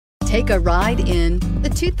Take a ride in the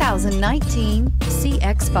 2019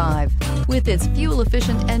 CX-5. With its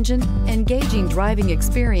fuel-efficient engine, engaging driving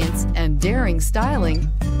experience, and daring styling,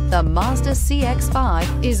 the Mazda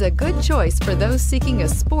CX-5 is a good choice for those seeking a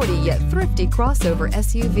sporty yet thrifty crossover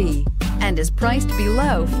SUV and is priced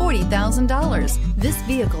below $40,000. This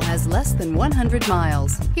vehicle has less than 100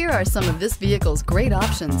 miles. Here are some of this vehicle's great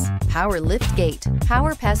options: power lift gate,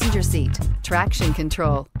 power passenger seat, traction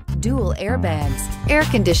control, dual airbags, air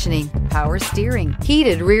conditioning, power steering,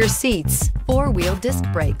 heated rear seats, four-wheel disc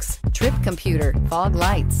brakes, trip computer, fog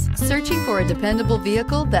lights. Searching for a dependable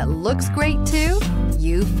vehicle that looks great too?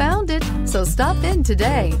 You found it, so stop in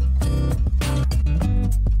today.